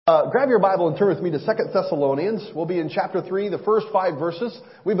Grab your Bible and turn with me to 2 Thessalonians. We'll be in chapter 3, the first 5 verses.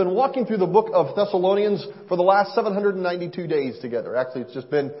 We've been walking through the book of Thessalonians for the last 792 days together. Actually, it's just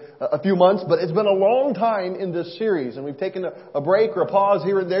been a few months, but it's been a long time in this series. And we've taken a break or a pause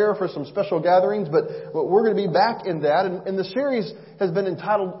here and there for some special gatherings, but we're going to be back in that. And the series has been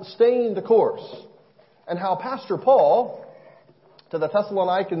entitled Staying the Course. And how Pastor Paul, to the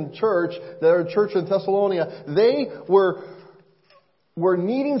Thessalonican church, their church in Thessalonica, they were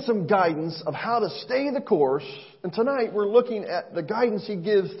needing some guidance of how to stay the course. And tonight we're looking at the guidance he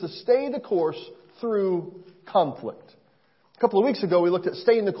gives to stay the course through conflict. A couple of weeks ago we looked at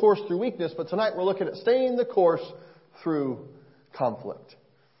staying the course through weakness, but tonight we're looking at staying the course through conflict.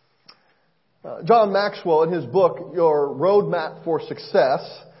 John Maxwell, in his book, Your Roadmap for Success,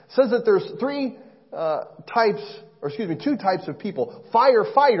 says that there's two types of people.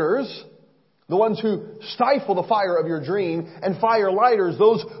 Firefighters, the ones who stifle the fire of your dream, and firelighters,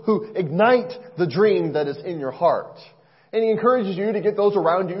 those who ignite the dream that is in your heart. And he encourages you to get those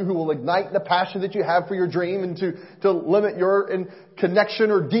around you who will ignite the passion that you have for your dream, and to limit your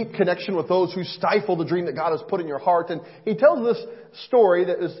connection or deep connection with those who stifle the dream that God has put in your heart. And he tells this story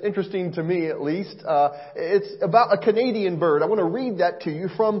that is interesting to me, at least. It's about a Canadian bird. I want to read that to you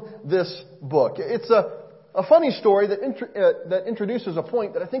from this book. It's a funny story that introduces a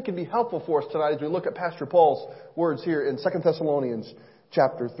point that I think can be helpful for us tonight as we look at Pastor Paul's words here in 2 Thessalonians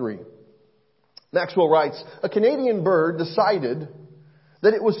chapter 3. Maxwell writes, a Canadian bird decided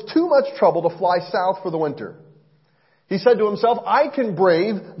that it was too much trouble to fly south for the winter. He said to himself, I can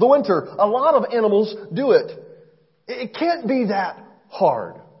brave the winter. A lot of animals do it. It can't be that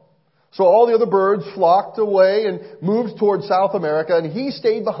hard. So all the other birds flocked away and moved toward South America, and he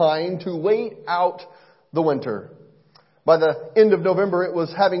stayed behind to wait out the winter. By the end of November, it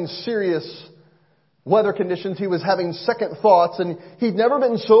was having serious weather conditions. He was having second thoughts, and he'd never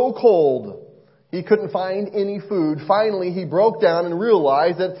been so cold. He couldn't find any food. Finally, he broke down and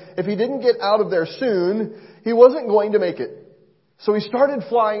realized that if he didn't get out of there soon, he wasn't going to make it. So he started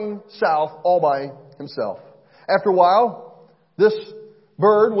flying south all by himself. After a while, this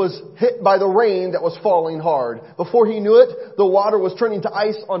bird was hit by the rain that was falling hard. Before he knew it, the water was turning to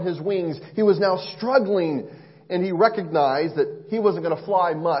ice on his wings. He was now struggling, and he recognized that he wasn't going to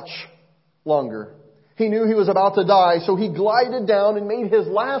fly much longer. He knew he was about to die, so he glided down and made his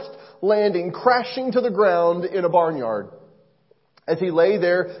last landing, crashing to the ground in a barnyard. As he lay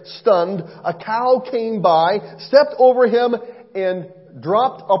there, stunned, a cow came by, stepped over him, and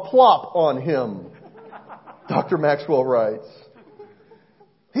dropped a plop on him. Dr. Maxwell writes.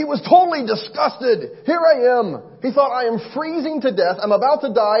 He was totally disgusted. Here I am. He thought, I am freezing to death. I'm about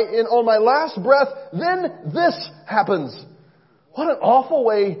to die, and on my last breath, then this happens. What an awful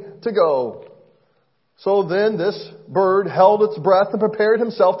way to go. So then this bird held its breath and prepared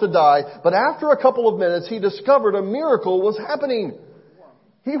himself to die. But after a couple of minutes, he discovered a miracle was happening.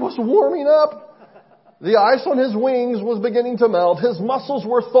 He was warming up. The ice on his wings was beginning to melt. His muscles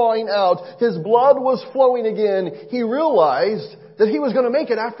were thawing out. His blood was flowing again. He realized that he was going to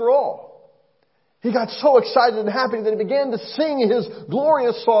make it after all. He got so excited and happy that he began to sing his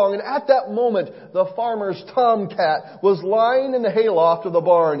glorious song. And at that moment, the farmer's tomcat was lying in the hayloft of the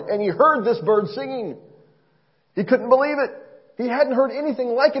barn, and he heard this bird singing. He couldn't believe it. He hadn't heard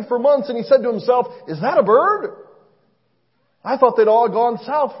anything like it for months, and he said to himself, is that a bird? I thought they'd all gone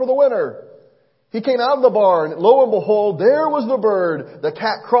south for the winter. He came out of the barn. Lo and behold, there was the bird. The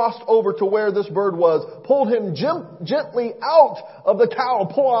cat crossed over to where this bird was, pulled him gently out of the cow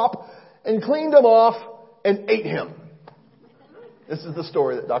plop, and cleaned him off and ate him. This is the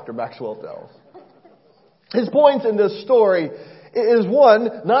story that Dr. Maxwell tells. His point in this story is,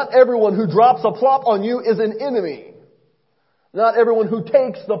 one, not everyone who drops a plop on you is an enemy. Not everyone who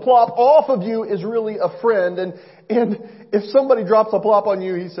takes the plop off of you is really a friend. And if somebody drops a plop on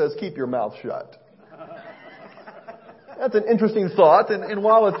you, he says, keep your mouth shut. That's an interesting thought. And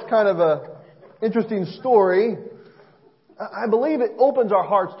while it's kind of an interesting story, I believe it opens our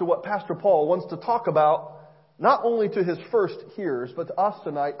hearts to what Pastor Paul wants to talk about, not only to his first hearers, but to us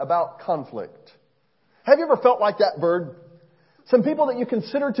tonight about conflict. Have you ever felt like that bird? Some people that you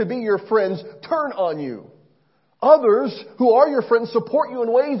consider to be your friends turn on you. Others who are your friends support you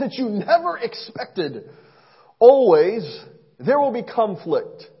in ways that you never expected. Always, there will be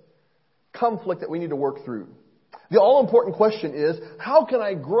conflict. Conflict that we need to work through. The all-important question is, how can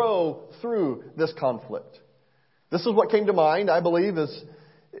I grow through this conflict? This is what came to mind, I believe,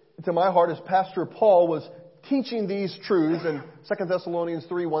 to my heart as Pastor Paul was teaching these truths in 2 Thessalonians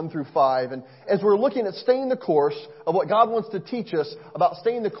 3, 1 through 5. And as we're looking at staying the course of what God wants to teach us about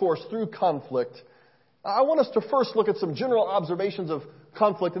staying the course through conflict, I want us to first look at some general observations of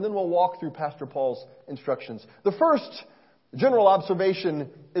conflict, and then we'll walk through Pastor Paul's instructions. The first general observation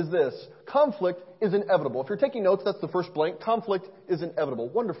is this: conflict is inevitable. If you're taking notes, that's the first blank. Conflict is inevitable.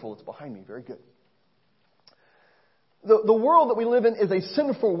 Wonderful. It's behind me. Very good. The world that we live in is a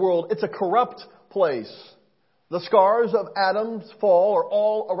sinful world. It's a corrupt place. The scars of Adam's fall are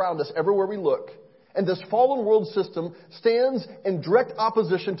all around us, everywhere we look. And this fallen world system stands in direct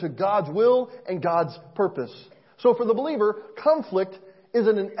opposition to God's will and God's purpose. So for the believer, conflict is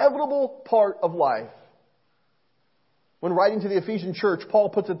an inevitable part of life. When writing to the Ephesian church, Paul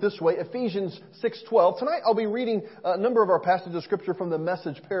puts it this way, Ephesians 6:12. Tonight I'll be reading a number of our passages of Scripture from the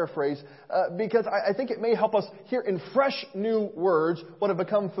Message paraphrase because I think it may help us hear in fresh new words what have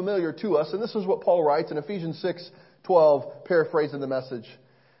become familiar to us. And this is what Paul writes in Ephesians 6:12, paraphrasing the Message.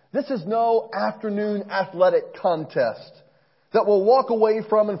 This is no afternoon athletic contest that we'll walk away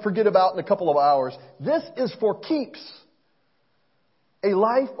from and forget about in a couple of hours. This is for keeps. A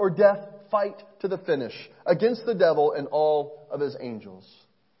life or death fight to the finish against the devil and all of his angels.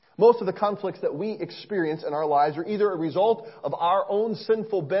 Most of the conflicts that we experience in our lives are either a result of our own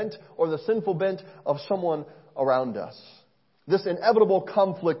sinful bent or the sinful bent of someone around us. This inevitable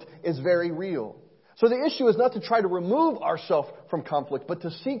conflict is very real. So the issue is not to try to remove ourselves from conflict, but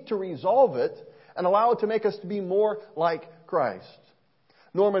to seek to resolve it and allow it to make us to be more like Christ.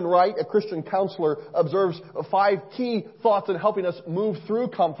 Norman Wright, a Christian counselor, observes 5 key thoughts in helping us move through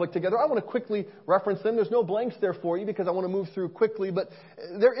conflict together. I want to quickly reference them. There's no blanks there for you because I want to move through quickly, but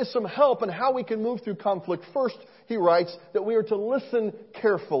there is some help in how we can move through conflict. First, he writes that we are to listen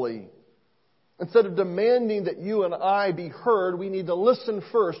carefully. Instead of demanding that you and I be heard, we need to listen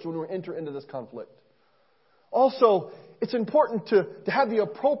first when we enter into this conflict. Also, it's important to have the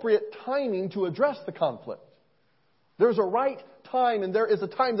appropriate timing to address the conflict. There's a right time and there is a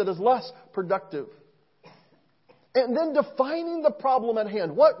time that is less productive. And then defining the problem at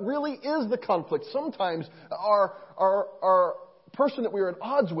hand. What really is the conflict? Sometimes our person that we are at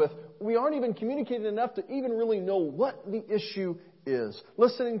odds with, we aren't even communicating enough to even really know what the issue is.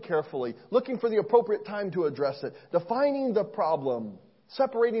 Listening carefully, looking for the appropriate time to address it, defining the problem,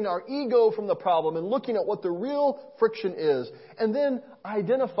 separating our ego from the problem and looking at what the real friction is, and then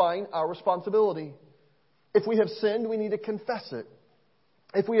identifying our responsibility. If we have sinned, we need to confess it.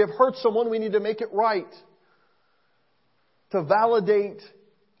 If we have hurt someone, we need to make it right. To validate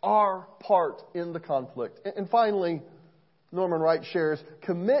our part in the conflict. And finally, Norman Wright shares,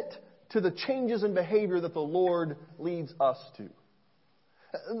 commit to the changes in behavior that the Lord leads us to.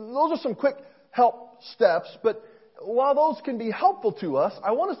 Those are some quick help steps, but while those can be helpful to us,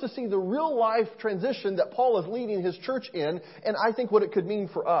 I want us to see the real life transition that Paul is leading his church in, and I think what it could mean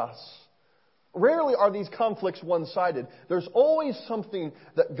for us. Rarely are these conflicts one-sided. There's always something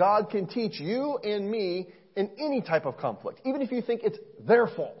that God can teach you and me in any type of conflict, even if you think it's their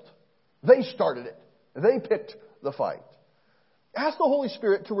fault. They started it. They picked the fight. Ask the Holy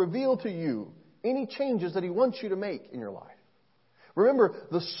Spirit to reveal to you any changes that He wants you to make in your life. Remember,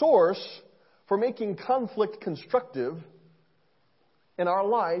 the source for making conflict constructive in our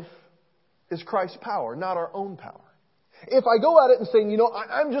life is Christ's power, not our own power. If I go at it and saying,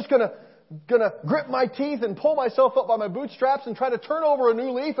 I'm just going to grip my teeth and pull myself up by my bootstraps and try to turn over a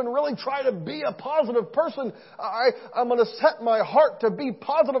new leaf and really try to be a positive person, I'm going to set my heart to be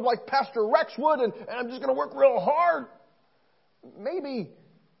positive like Pastor Rex would, and I'm just going to work real hard. Maybe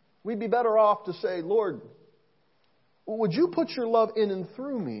we'd be better off to say, Lord, would you put your love in and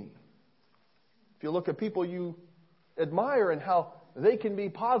through me? If you look at people you admire and how they can be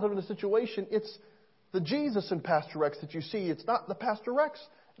positive in a situation, it's the Jesus in Pastor Rex that you see. It's not the Pastor Rex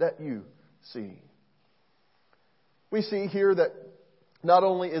that you see. We see here that not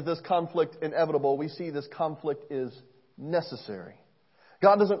only is this conflict inevitable, we see this conflict is necessary.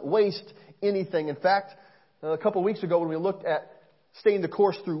 God doesn't waste anything. In fact, a couple of weeks ago when we looked at staying the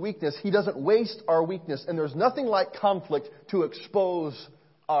course through weakness, He doesn't waste our weakness. And there's nothing like conflict to expose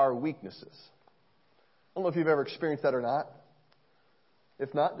our weaknesses. I don't know if you've ever experienced that or not.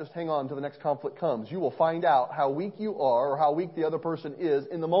 If not, just hang on until the next conflict comes. You will find out how weak you are or how weak the other person is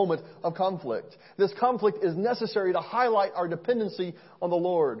in the moment of conflict. This conflict is necessary to highlight our dependency on the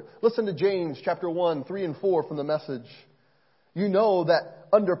Lord. Listen to James chapter 1, 3 and 4 from the Message. You know that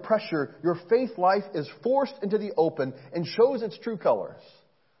under pressure, your faith life is forced into the open and shows its true colors.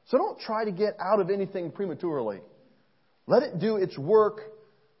 So don't try to get out of anything prematurely. Let it do its work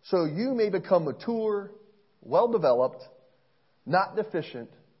so you may become mature, well-developed, not deficient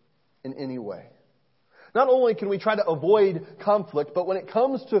in any way. Not only can we try to avoid conflict, but when it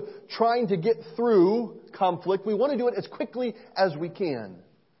comes to trying to get through conflict, we want to do it as quickly as we can.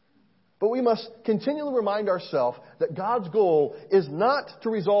 But we must continually remind ourselves that God's goal is not to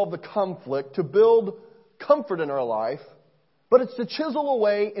resolve the conflict, to build comfort in our life, but it's to chisel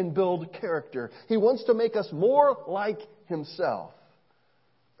away and build character. He wants to make us more like Himself.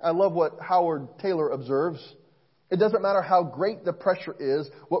 I love what Howard Taylor observes. It doesn't matter how great the pressure is.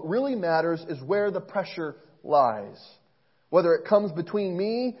 What really matters is where the pressure lies. Whether it comes between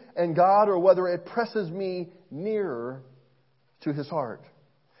me and God or whether it presses me nearer to His heart.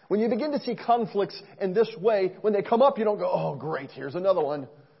 When you begin to see conflicts in this way, when they come up, you don't go, oh, great, here's another one.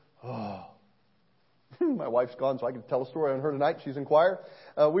 Oh. My wife's gone, so I can tell a story on her tonight. She's in choir.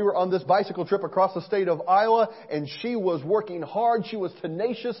 We were on this bicycle trip across the state of Iowa, and she was working hard. She was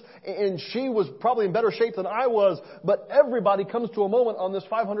tenacious, and she was probably in better shape than I was. But everybody comes to a moment on this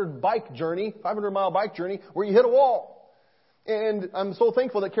 500-mile bike journey, where you hit a wall. And I'm so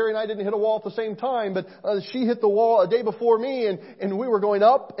thankful that Carrie and I didn't hit a wall at the same time, but she hit the wall a day before me, and we were going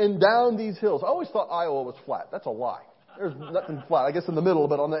up and down these hills. I always thought Iowa was flat. That's a lie. There's nothing flat. I guess in the middle,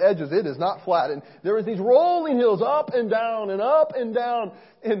 but on the edges it is not flat. And there was these rolling hills up and down and up and down.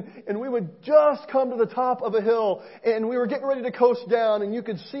 And we would just come to the top of a hill, and we were getting ready to coast down, and you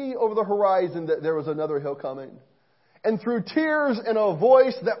could see over the horizon that there was another hill coming. And through tears and a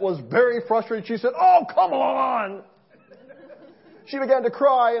voice that was very frustrated, she said, "Oh, come on!" She began to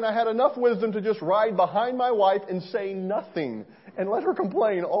cry, and I had enough wisdom to just ride behind my wife and say nothing and let her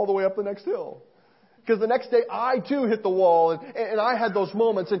complain all the way up the next hill. Because the next day, I too hit the wall, and I had those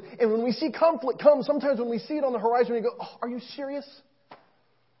moments. And when we see conflict come, sometimes when we see it on the horizon, we go, oh, are you serious?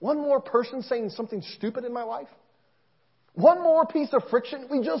 One more person saying something stupid in my life? One more piece of friction?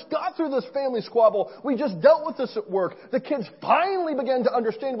 We just got through this family squabble. We just dealt with this at work. The kids finally began to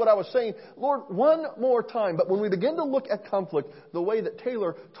understand what I was saying. Lord, one more time. But when we begin to look at conflict the way that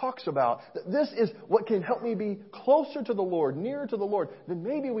Taylor talks about, that this is what can help me be closer to the Lord, nearer to the Lord, then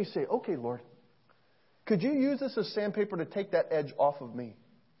maybe we say, okay, Lord, could you use this as sandpaper to take that edge off of me?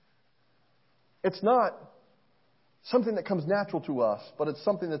 It's not something that comes natural to us, but it's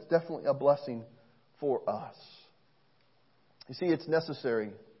something that's definitely a blessing for us. You see, it's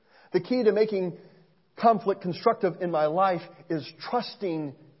necessary. The key to making conflict constructive in my life is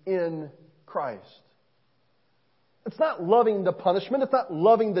trusting in Christ. It's not loving the punishment. It's not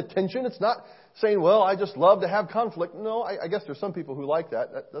loving the tension. It's not saying, well, I just love to have conflict. No, I guess there's some people who like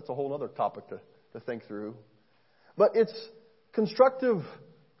that. That's a whole other topic to think through. But it's constructive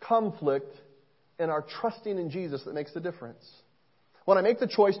conflict and our trusting in Jesus that makes the difference. When I make the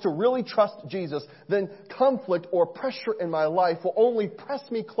choice to really trust Jesus, then conflict or pressure in my life will only press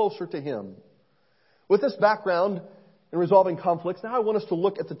me closer to Him. With this background in resolving conflicts, now I want us to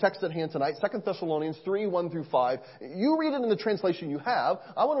look at the text at hand tonight, 2 Thessalonians 3, 1 through 5. You read it in the translation you have.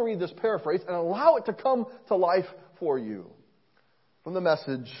 I want to read this paraphrase and allow it to come to life for you. From the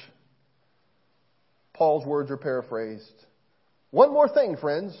Message, Paul's words are paraphrased. One more thing,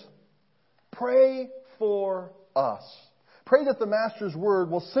 friends. Pray for us. Pray that the Master's word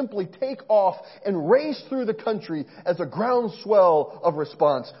will simply take off and race through the country as a groundswell of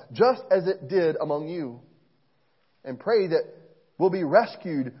response, just as it did among you. And pray that we'll be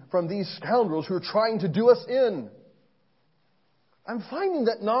rescued from these scoundrels who are trying to do us in. I'm finding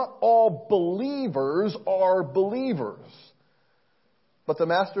that not all believers are believers. But the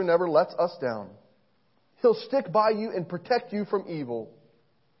Master never lets us down. He'll stick by you and protect you from evil.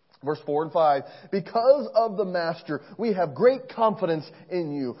 Verse 4 and 5, because of the Master, we have great confidence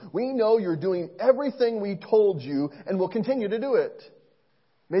in you. We know you're doing everything we told you and will continue to do it.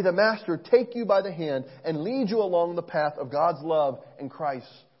 May the Master take you by the hand and lead you along the path of God's love and Christ's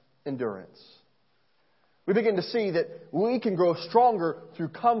endurance. We begin to see that we can grow stronger through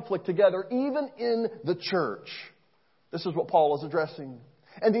conflict together, even in the church. This is what Paul is addressing.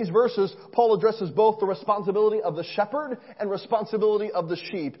 In these verses, Paul addresses both the responsibility of the shepherd and responsibility of the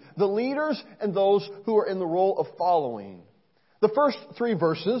sheep, the leaders and those who are in the role of following. The first 3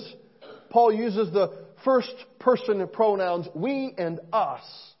 verses, Paul uses the first person pronouns we and us.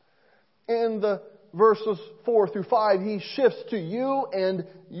 In the verses 4 through 5, he shifts to you and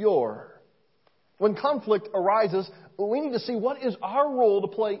your. When conflict arises, we need to see what is our role to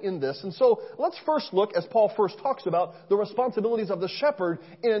play in this. And so let's first look, as Paul first talks about, the responsibilities of the shepherd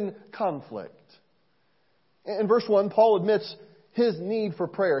in conflict. In verse 1, Paul admits his need for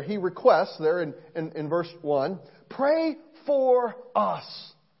prayer. He requests there in verse 1, pray for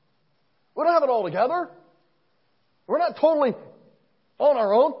us. We don't have it all together. We're not totally on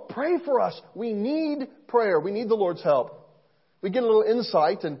our own. Pray for us. We need prayer. We need the Lord's help. We get a little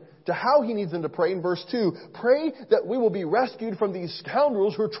insight into how he needs them to pray in verse 2. Pray that we will be rescued from these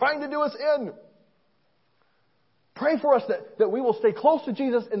scoundrels who are trying to do us in. Pray for us that we will stay close to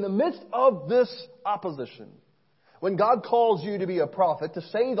Jesus in the midst of this opposition. When God calls you to be a prophet, to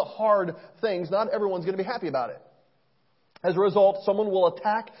say the hard things, not everyone's going to be happy about it. As a result, someone will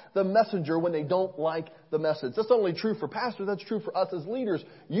attack the messenger when they don't like the message. That's not only true for pastors, that's true for us as leaders.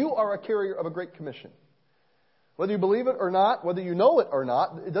 You are a carrier of a great commission. Whether you believe it or not, whether you know it or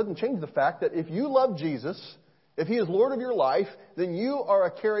not, it doesn't change the fact that if you love Jesus, if He is Lord of your life, then you are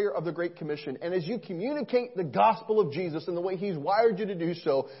a carrier of the Great Commission. And as you communicate the gospel of Jesus in the way He's wired you to do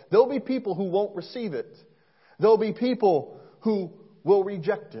so, there'll be people who won't receive it. There'll be people who will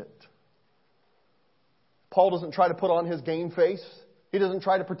reject it. Paul doesn't try to put on his game face. He doesn't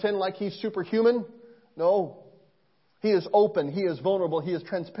try to pretend like he's superhuman. No. He is open. He is vulnerable. He is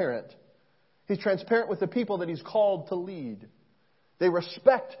transparent. He's transparent with the people that he's called to lead. They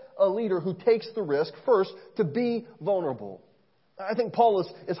respect a leader who takes the risk, first, to be vulnerable. I think Paul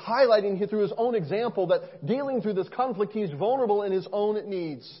is highlighting here through his own example that dealing through this conflict, he's vulnerable in his own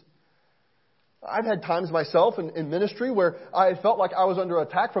needs. I've had times myself in ministry where I felt like I was under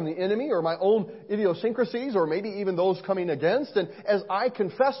attack from the enemy or my own idiosyncrasies or maybe even those coming against. And as I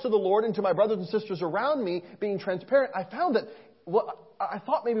confessed to the Lord and to my brothers and sisters around me, being transparent, I found that what I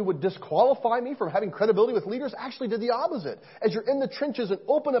thought maybe would disqualify me from having credibility with leaders actually did the opposite. As you're in the trenches and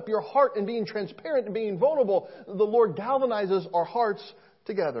open up your heart and being transparent and being vulnerable, the Lord galvanizes our hearts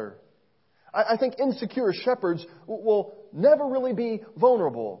together. I think insecure shepherds will never really be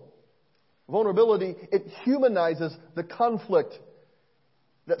vulnerable. Vulnerability, it humanizes the conflict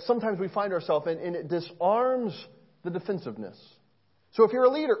that sometimes we find ourselves in, and it disarms the defensiveness. So if you're a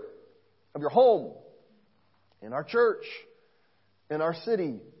leader of your home, in our church, in our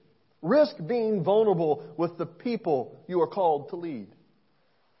city, risk being vulnerable with the people you are called to lead.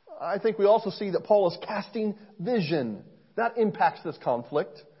 I think we also see that Paul is casting vision. That impacts this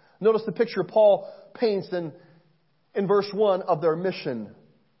conflict. Notice the picture Paul paints in verse 1 of their mission.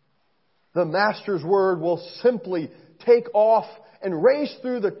 The Master's word will simply take off and race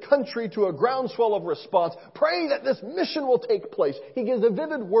through the country to a groundswell of response. Pray that this mission will take place. He gives a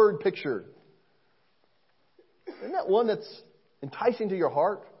vivid word picture. Isn't that one that's enticing to your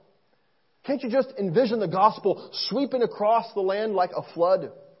heart? Can't you just envision the gospel sweeping across the land like a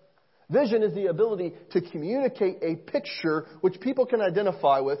flood? Vision is the ability to communicate a picture which people can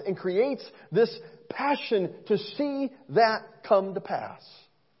identify with and creates this passion to see that come to pass.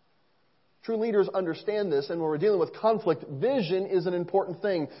 True leaders understand this, and when we're dealing with conflict, vision is an important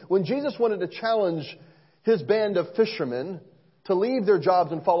thing. When Jesus wanted to challenge His band of fishermen to leave their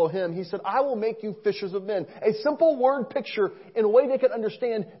jobs and follow Him, He said, I will make you fishers of men. A simple word picture in a way they could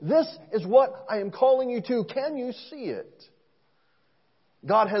understand, this is what I am calling you to. Can you see it?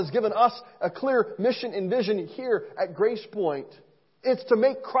 God has given us a clear mission and vision here at Grace Point. It's to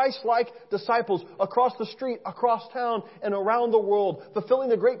make Christ-like disciples across the street, across town, and around the world, fulfilling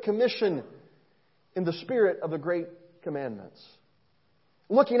the Great Commission in the spirit of the Great Commandments.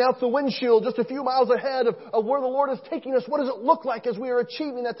 Looking out the windshield just a few miles ahead of where the Lord is taking us, what does it look like as we are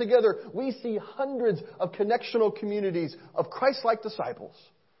achieving that together? We see hundreds of connectional communities of Christ-like disciples,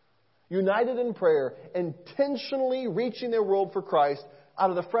 united in prayer, intentionally reaching their world for Christ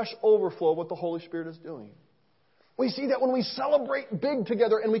out of the fresh overflow of what the Holy Spirit is doing. We see that when we celebrate big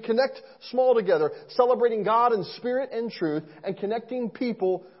together and we connect small together, celebrating God in spirit and truth and connecting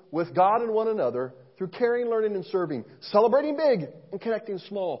people with God and one another through caring, learning, and serving. Celebrating big and connecting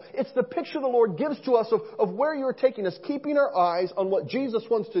small. It's the picture the Lord gives to us of where you're taking us. Keeping our eyes on what Jesus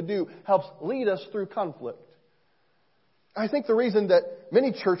wants to do helps lead us through conflict. I think the reason that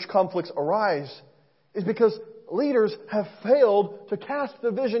many church conflicts arise is because leaders have failed to cast the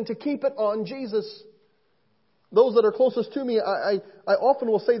vision to keep it on Jesus. Those that are closest to me, I often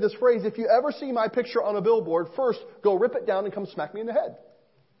will say this phrase, if you ever see my picture on a billboard, first go rip it down and come smack me in the head.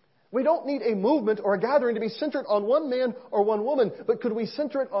 We don't need a movement or a gathering to be centered on one man or one woman, but could we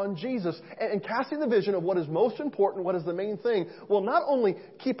center it on Jesus? And casting the vision of what is most important, what is the main thing, will not only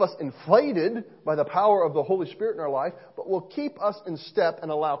keep us inflated by the power of the Holy Spirit in our life, but will keep us in step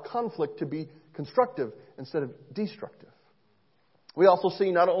and allow conflict to be constructive instead of destructive. We also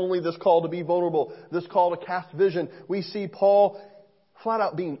see not only this call to be vulnerable, this call to cast vision, we see Paul flat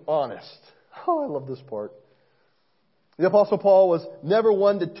out being honest. Oh, I love this part. The Apostle Paul was never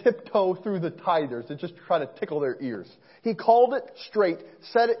one to tiptoe through the tithers and just try to tickle their ears. He called it straight,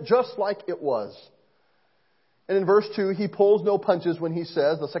 said it just like it was. And in verse 2, he pulls no punches when he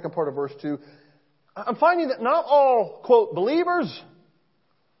says, the second part of verse 2, I'm finding that not all, quote, believers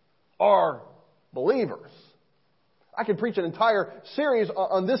are believers. I could preach an entire series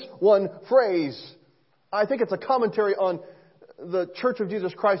on this one phrase. I think it's a commentary on the Church of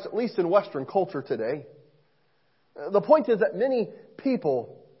Jesus Christ, at least in Western culture today. The point is that many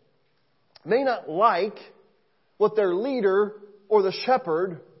people may not like what their leader or the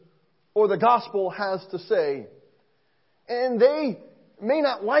shepherd or the gospel has to say. And they may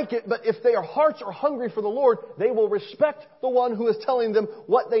not like it, but if their hearts are hungry for the Lord, they will respect the one who is telling them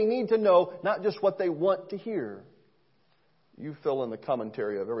what they need to know, not just what they want to hear. You fill in the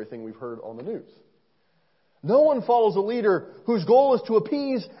commentary of everything we've heard on the news. No one follows a leader whose goal is to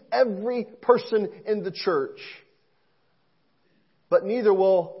appease every person in the church. But neither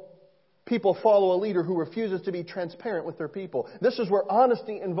will people follow a leader who refuses to be transparent with their people. This is where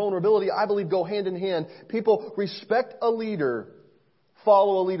honesty and vulnerability, I believe, go hand in hand. People respect a leader,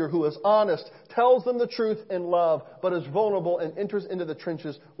 follow a leader who is honest, tells them the truth in love, but is vulnerable and enters into the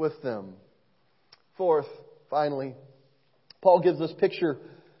trenches with them. Fourth, finally, Paul gives this picture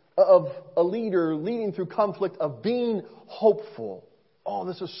of a leader leading through conflict, of being hopeful. Oh,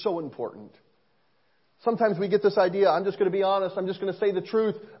 this is so important. Sometimes we get this idea, I'm just going to be honest, I'm just going to say the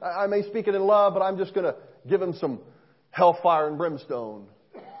truth. I may speak it in love, but I'm just going to give him some hellfire and brimstone.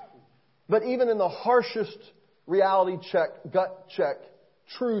 But even in the harshest reality check, gut check,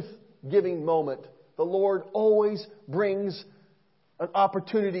 truth-giving moment, the Lord always brings an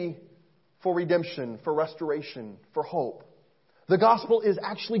opportunity for redemption, for restoration, for hope. The gospel is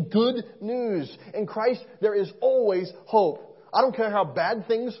actually good news. In Christ, there is always hope. I don't care how bad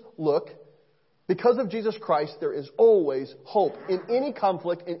things look. Because of Jesus Christ, there is always hope in any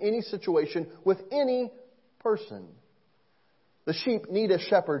conflict, in any situation, with any person. The sheep need a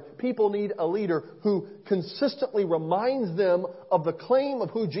shepherd. People need a leader who consistently reminds them of the claim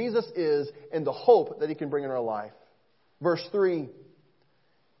of who Jesus is and the hope that He can bring in our life. Verse 3,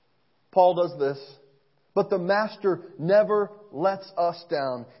 Paul does this. But the Master never lets us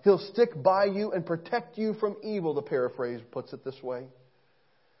down. He'll stick by you and protect you from evil, the paraphrase puts it this way.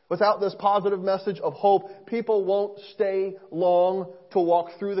 Without this positive message of hope, people won't stay long to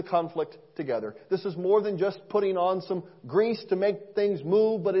walk through the conflict together. This is more than just putting on some grease to make things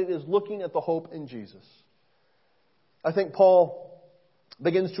move, but it is looking at the hope in Jesus. I think Paul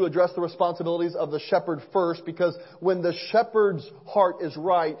begins to address the responsibilities of the shepherd first, because when the shepherd's heart is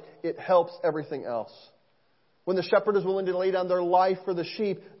right, it helps everything else. When the shepherd is willing to lay down their life for the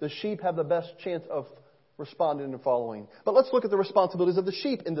sheep have the best chance of responding and following. But let's look at the responsibilities of the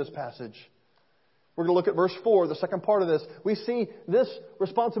sheep in this passage. We're going to look at verse 4, the second part of this. We see this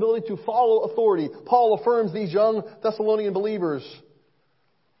responsibility to follow authority. Paul affirms these young Thessalonian believers.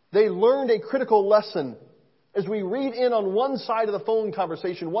 They learned a critical lesson. As we read in on one side of the phone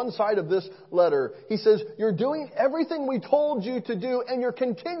conversation, one side of this letter, he says, you're doing everything we told you to do, and you're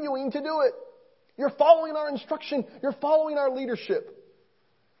continuing to do it. You're following our instruction. You're following our leadership.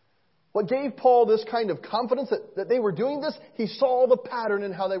 What gave Paul this kind of confidence that they were doing this? He saw the pattern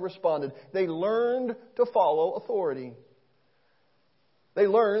in how they responded. They learned to follow authority. They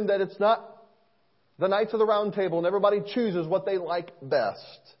learned that it's not the Knights of the Round Table and everybody chooses what they like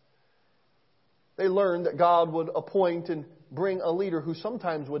best. They learned that God would appoint and bring a leader who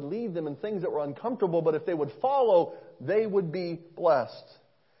sometimes would lead them in things that were uncomfortable, but if they would follow, they would be blessed.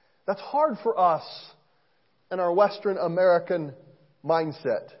 That's hard for us in our Western American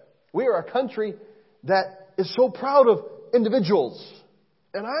mindset. We are a country that is so proud of individuals.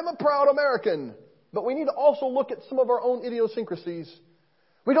 And I'm a proud American. But we need to also look at some of our own idiosyncrasies.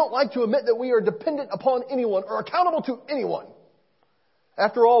 We don't like to admit that we are dependent upon anyone or accountable to anyone.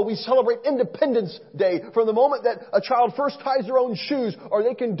 After all, we celebrate Independence Day from the moment that a child first ties their own shoes, or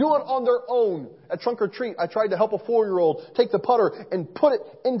they can do it on their own. At Trunk or Treat, I tried to help a 4-year-old take the putter and put it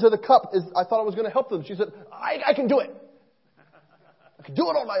into the cup. I thought it was going to help them. She said, I can do it. I can do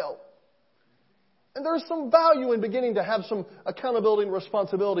it on my own. And there's some value in beginning to have some accountability and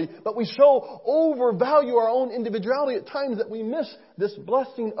responsibility. But we so overvalue our own individuality at times that we miss this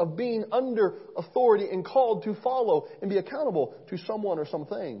blessing of being under authority and called to follow and be accountable to someone or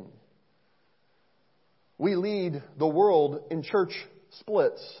something. We lead the world in church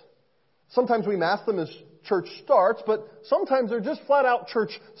splits. Sometimes we mask them as church starts, but sometimes they're just flat out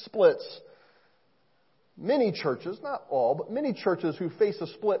church splits. Many churches, not all, but many churches who face a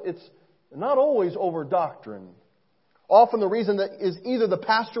split, it's not always over doctrine. Often the reason that is either the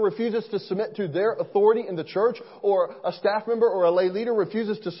pastor refuses to submit to their authority in the church, or a staff member or a lay leader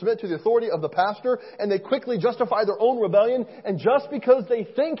refuses to submit to the authority of the pastor, and they quickly justify their own rebellion. And just because they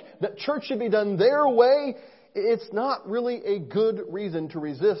think that church should be done their way, it's not really a good reason to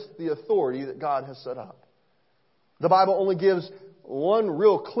resist the authority that God has set up. The Bible only gives one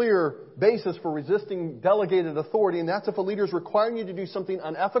real clear basis for resisting delegated authority, and that's if a leader is requiring you to do something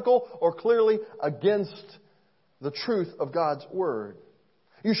unethical or clearly against the truth of God's Word.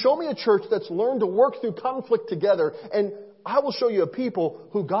 You show me a church that's learned to work through conflict together, and I will show you a people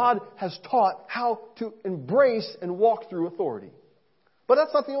who God has taught how to embrace and walk through authority. But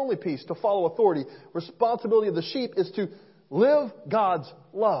that's not the only piece to follow authority. Responsibility of the sheep is to live God's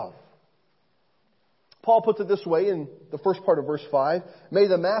love. Paul puts it this way in the first part of verse 5. May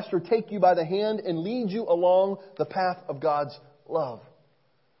the master take you by the hand and lead you along the path of God's love.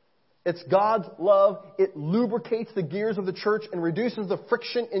 It's God's love. It lubricates the gears of the church and reduces the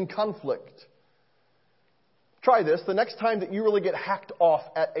friction in conflict. Try this. The next time that you really get hacked off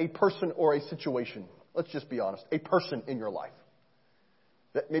at a person or a situation, let's just be honest, a person in your life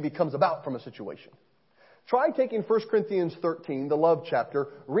that maybe comes about from a situation. Try taking 1 Corinthians 13, the love chapter,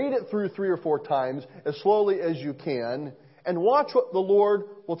 read it through 3 or 4 times as slowly as you can, and watch what the Lord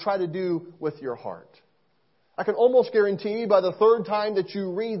will try to do with your heart. I can almost guarantee by the 3rd time that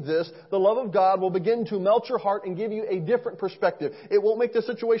you read this, the love of God will begin to melt your heart and give you a different perspective. It won't make the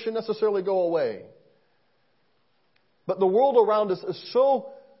situation necessarily go away. But the world around us is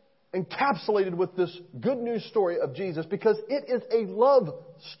so encapsulated with this good news story of Jesus because it is a love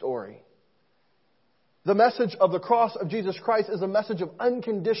story. The message of the cross of Jesus Christ is a message of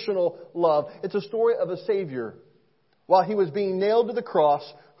unconditional love. It's a story of a Savior, while He was being nailed to the cross,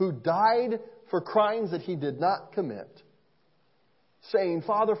 who died for crimes that He did not commit, saying,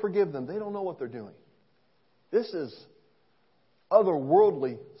 Father, forgive them. They don't know what they're doing. This is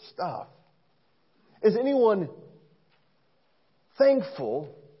otherworldly stuff. Is anyone thankful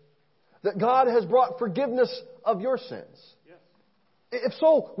that God has brought forgiveness of your sins? If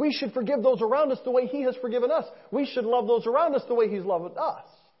so, we should forgive those around us the way He has forgiven us. We should love those around us the way He's loved us.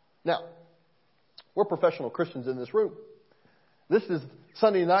 Now, we're professional Christians in this room. This is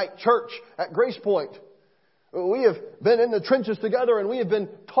Sunday night church at Grace Point. We have been in the trenches together and we have been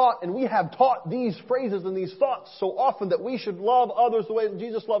taught, and we have taught these phrases and these thoughts so often that we should love others the way that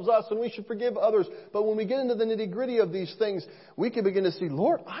Jesus loves us and we should forgive others. But when we get into the nitty-gritty of these things, we can begin to see,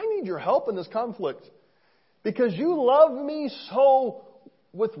 Lord, I need your help in this conflict. Because you love me so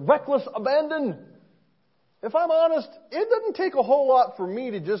with reckless abandon. If I'm honest, it doesn't take a whole lot for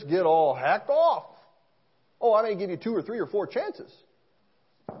me to just get all hacked off. Oh, I may give you 2 or 3 or 4 chances.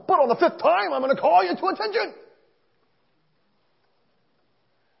 But on the 5th time, I'm going to call you to attention.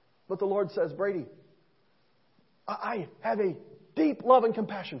 But the Lord says, Brady, I have a deep love and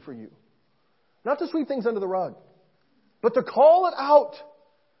compassion for you. Not to sweep things under the rug, but to call it out,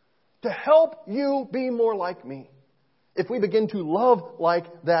 to help you be more like me. If we begin to love like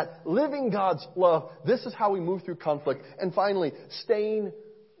that, living God's love, this is how we move through conflict. And finally, staying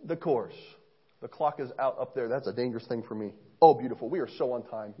the course. The clock is out up there. That's a dangerous thing for me. Oh, beautiful. We are so on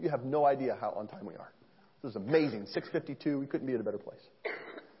time. You have no idea how on time we are. This is amazing. 6:52. We couldn't be at a better place.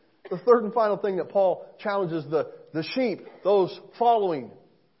 The third and final thing that Paul challenges the sheep, those following.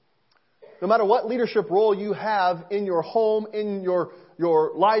 No matter what leadership role you have in your home, in your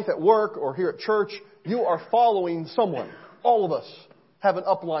life at work or here at church, you are following someone. All of us have an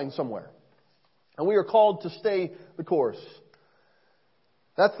upline somewhere. And we are called to stay the course.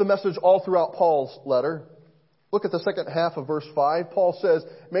 That's the message all throughout Paul's letter. Look at the second half of verse 5. Paul says,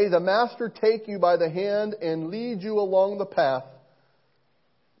 May the master take you by the hand and lead you along the path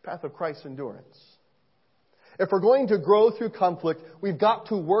of Christ's endurance. If we're going to grow through conflict, we've got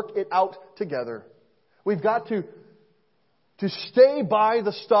to work it out together. We've got to stay by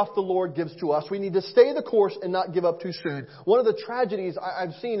the stuff the Lord gives to us. We need to stay the course and not give up too soon. One of the tragedies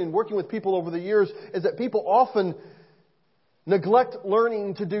I've seen in working with people over the years is that people often neglect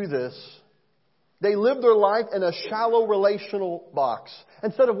learning to do this. They live their life in a shallow relational box.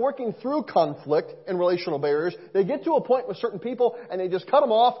 Instead of working through conflict and relational barriers, they get to a point with certain people and they just cut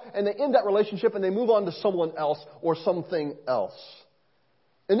them off and they end that relationship and they move on to someone else or something else.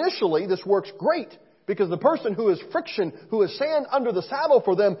 Initially, this works great because the person who is friction, who is sand under the saddle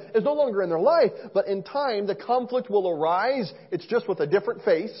for them, is no longer in their life. But in time, the conflict will arise. It's just with a different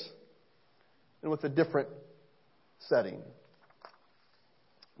face and with a different setting.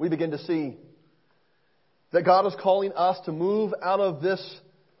 We begin to see that God is calling us to move out of this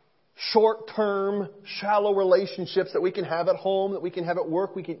short-term, shallow relationships that we can have at home, that we can have at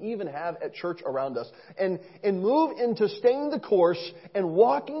work, we can even have at church around us, and move into staying the course and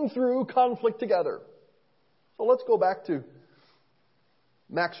walking through conflict together. So let's go back to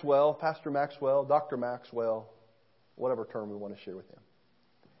Maxwell, Pastor Maxwell, Dr. Maxwell, whatever term we want to share with him.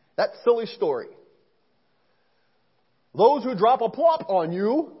 That silly story. Those who drop a plop on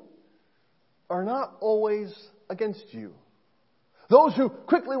you are not always against you. Those who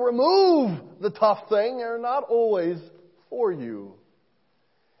quickly remove the tough thing are not always for you.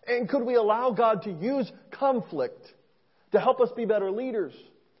 And could we allow God to use conflict to help us be better leaders,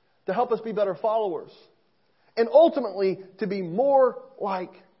 to help us be better followers, and ultimately to be more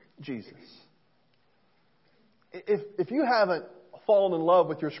like Jesus. If you haven't fallen in love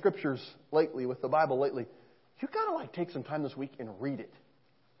with your scriptures lately, with the Bible lately, you've got to take some time this week and read it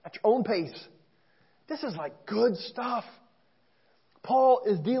at your own pace. This is good stuff. Paul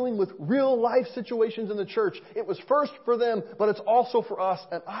is dealing with real life situations in the church. It was first for them, but it's also for us.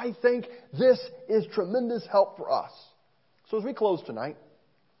 And I think this is tremendous help for us. So as we close tonight,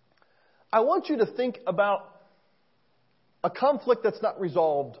 I want you to think about a conflict that's not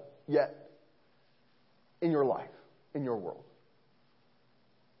resolved yet in your life, in your world.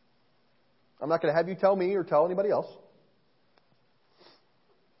 I'm not going to have you tell me or tell anybody else.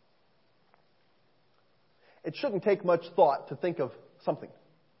 It shouldn't take much thought to think of something.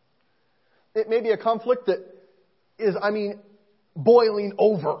 It may be a conflict that is, boiling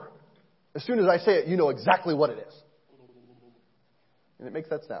over. As soon as I say it, you know exactly what it is. And it makes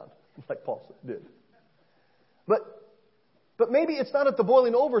that sound, like Paul did. But maybe it's not at the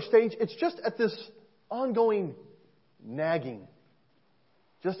boiling over stage. It's just at this ongoing nagging.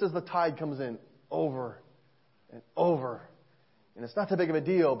 Just as the tide comes in over and over. And it's not that big of a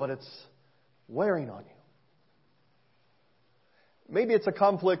deal, but it's wearing on you. Maybe it's a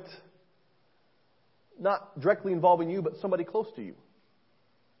conflict not directly involving you, but somebody close to you.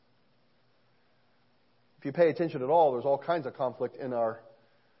 If you pay attention at all, there's all kinds of conflict in our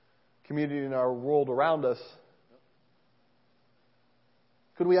community, in our world around us.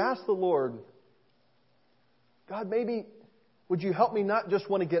 Could we ask the Lord, God, maybe would you help me not just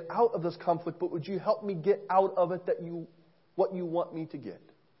want to get out of this conflict, but would you help me get out of it what you want me to get?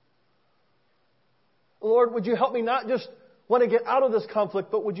 Lord, would you help me not just want to get out of this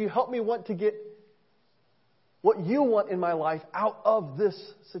conflict, but would you help me want to get what you want in my life out of this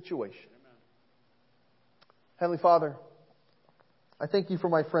situation? Amen. Heavenly Father, I thank you for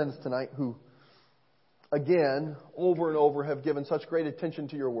my friends tonight who, again, over and over have given such great attention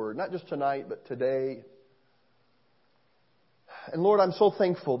to your word. Not just tonight, but today. And Lord, I'm so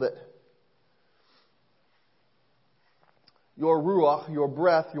thankful that your ruach, your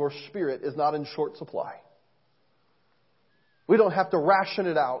breath, your spirit is not in short supply. We don't have to ration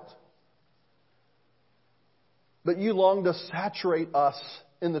it out. But you long to saturate us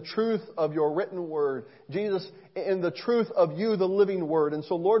in the truth of your written word. Jesus, in the truth of you, the living word. And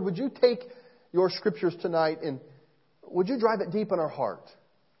so, Lord, would you take your scriptures tonight and would you drive it deep in our heart?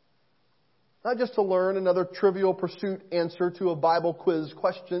 Not just to learn another trivial pursuit answer to a Bible quiz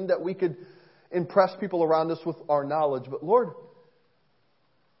question that we could impress people around us with our knowledge. But Lord,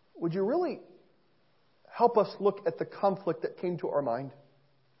 would you really help us look at the conflict that came to our mind?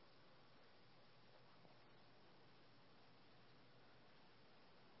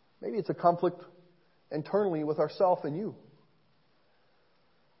 Maybe it's a conflict internally with ourselves and you.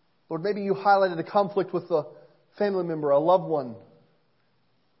 Lord, maybe you highlighted a conflict with a family member, a loved one.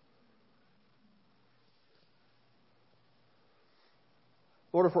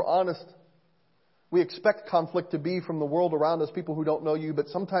 Lord, if we're honest, we expect conflict to be from the world around us, people who don't know you, but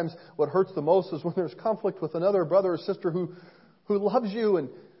sometimes what hurts the most is when there's conflict with another brother or sister who loves you and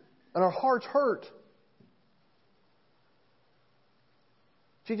our hearts hurt.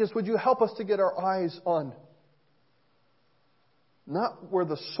 Jesus, would you help us to get our eyes on not where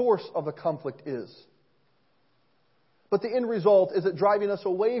the source of the conflict is, but the end result, is it driving us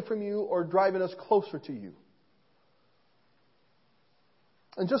away from you or driving us closer to you?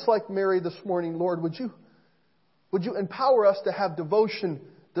 And just like Mary this morning, Lord, would you empower us to have devotion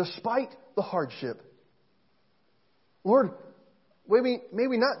despite the hardship? Lord, may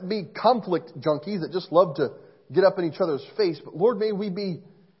we not be conflict junkies that just love to get up in each other's face, but Lord, may we be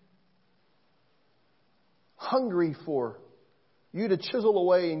hungry for you to chisel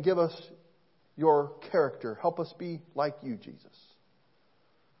away and give us your character. Help us be like you, Jesus.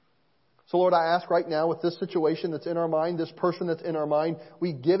 So Lord, I ask right now with this situation that's in our mind, this person that's in our mind,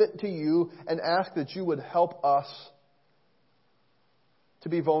 we give it to you and ask that you would help us to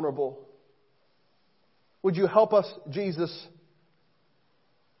be vulnerable. Would you help us, Jesus,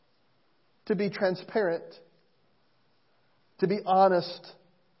 to be transparent, to be honest?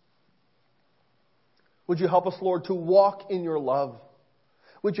 Would you help us, Lord, to walk in your love?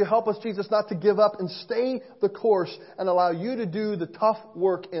 Would you help us, Jesus, not to give up and stay the course and allow you to do the tough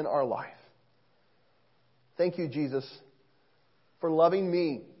work in our life? Thank you, Jesus, for loving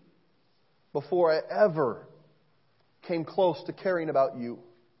me before I ever came close to caring about you.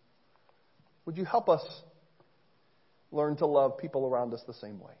 Would you help us learn to love people around us the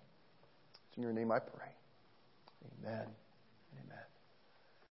same way? It's in your name I pray. Amen.